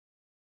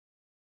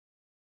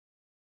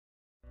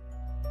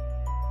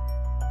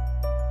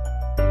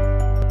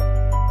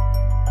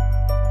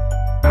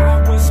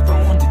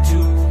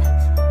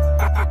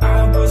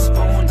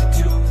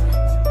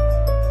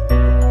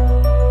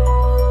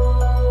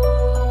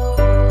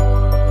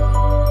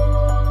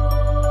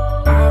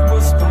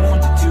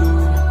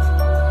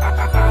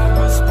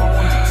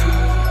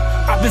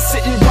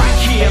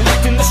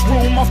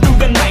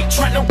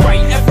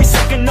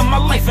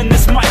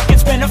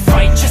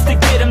just to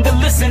get them to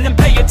listen and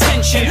pay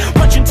attention.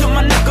 Punching till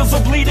my knuckles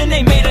are bleeding,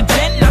 ain't made a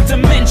dent, not to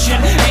mention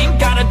ain't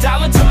got a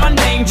dollar to my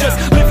name. Just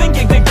living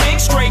gig to gig,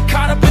 straight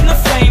caught up in the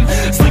flame.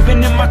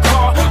 Sleeping in my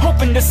car,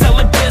 hoping to sell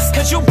a disc,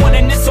 cause you're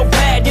wanting it so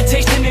bad, you're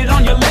tasting it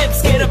on your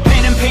lips. Get a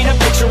pen and paint a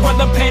picture,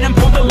 whether pen and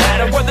pull the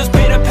ladder, whether it's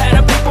pitter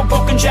patter, people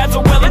poking jabs,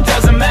 or well, it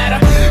doesn't matter,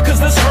 cause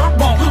this hurt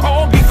won't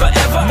all be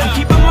forever. I'm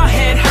keeping my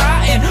head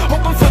high and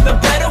hoping for the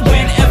better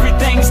when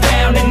everything's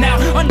down and out,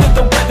 under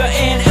the weather,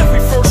 and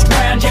every first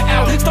round you're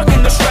out, stuck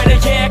in the shredder.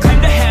 Yeah, I claim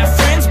to have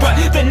friends, but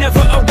they're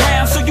never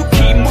around, so you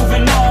keep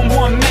moving on,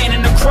 one man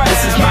in the crowd.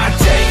 This is my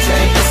day,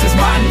 this is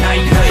my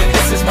night,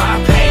 this is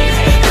my pain,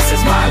 this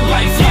is my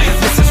life,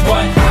 this is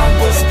what I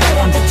was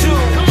born to do.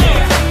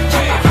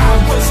 I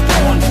was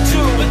born to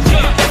do.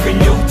 Every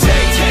new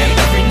day,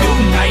 every new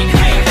night,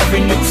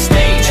 every new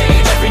stage,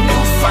 every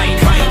new fight,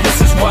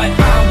 this is what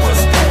I was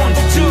born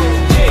to do.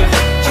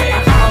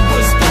 I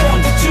was born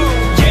to do.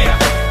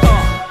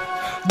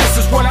 This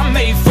is what I'm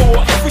made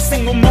for. Every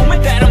single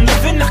moment that I'm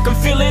living, I can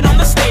feel it on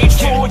the stage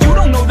floor. You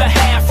don't know the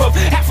half of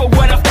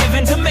what I've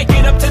given to make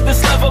it up to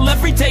this level.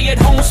 Every day at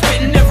home,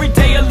 spitting, every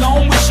day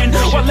alone, wishing,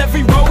 while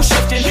every road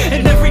shifting,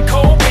 and every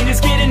cold wind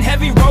is getting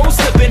heavy, road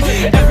slipping.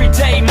 Every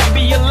day might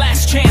be your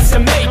last chance to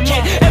make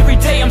it. Every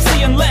day I'm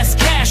seeing less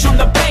cash on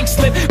the bank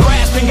slip,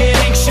 grasping it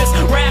anxious,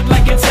 rap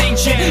like it's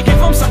ancient. Give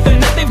them something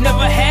that they've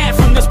never had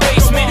from this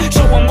basement.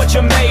 Show them what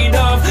you're made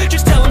of,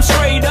 just tell them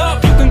straight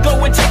up. You can go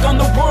and take on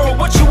the world,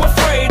 what you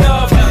afraid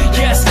of?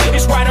 Yes,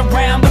 it's right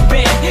around the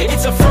bend.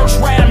 It's a first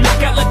round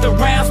knockout, let the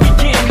rounds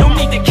begin. No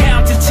need to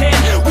count to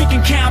 10, we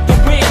can count the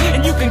win,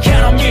 and you can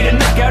count on me to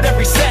knock out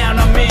every sound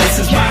I'm in. This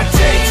is my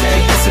day,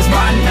 this is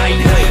my night,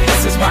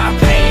 this is my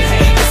pain,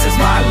 this is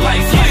my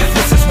life,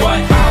 this is what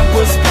I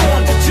was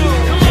born to do.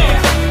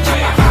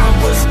 I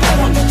was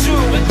born to do.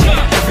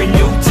 Every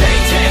new day,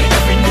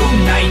 every new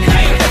night,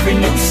 every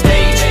new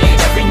stage,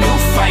 every new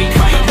fight,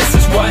 this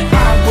is what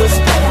I was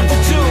born to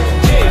do.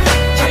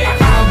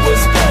 I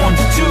was born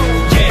to do.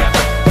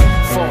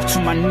 Fall to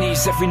my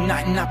knees every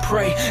night and I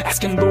pray,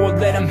 asking Lord,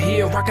 let him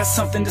hear, I got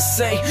something to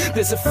say.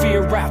 There's a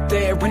fear out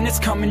there and it's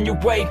coming your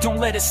way. Don't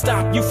let it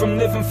stop you from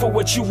living for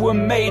what you were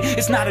made.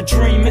 It's not a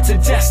dream, it's a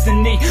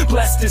destiny.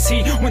 Blessed is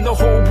he when the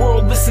whole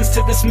world listens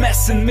to this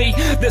mess in me.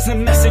 There's a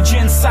message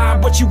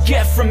inside what you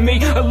get from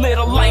me. A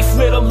little life,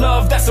 little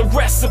love, that's a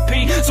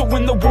recipe. So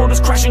when the world is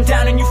crashing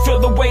down and you feel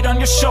the weight on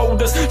your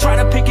shoulders, try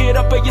to pick it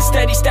up but you're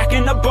steady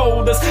stacking the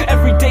boulders.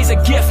 Every day's a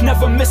gift,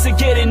 never miss it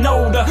getting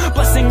older.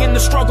 Blessing in the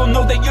struggle,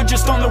 know that you're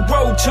just on the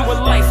road to a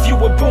life you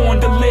were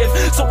born to live.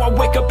 So I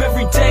wake up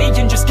every day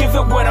and just give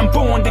it what I'm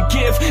born to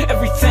give.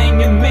 Everything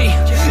in me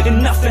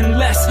and nothing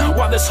less,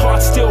 while this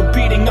heart's still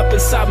beating up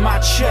inside my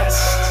chest.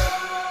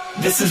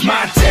 This is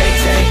my day,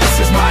 this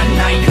is my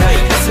night,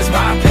 this is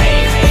my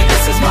pain,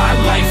 this is my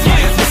life.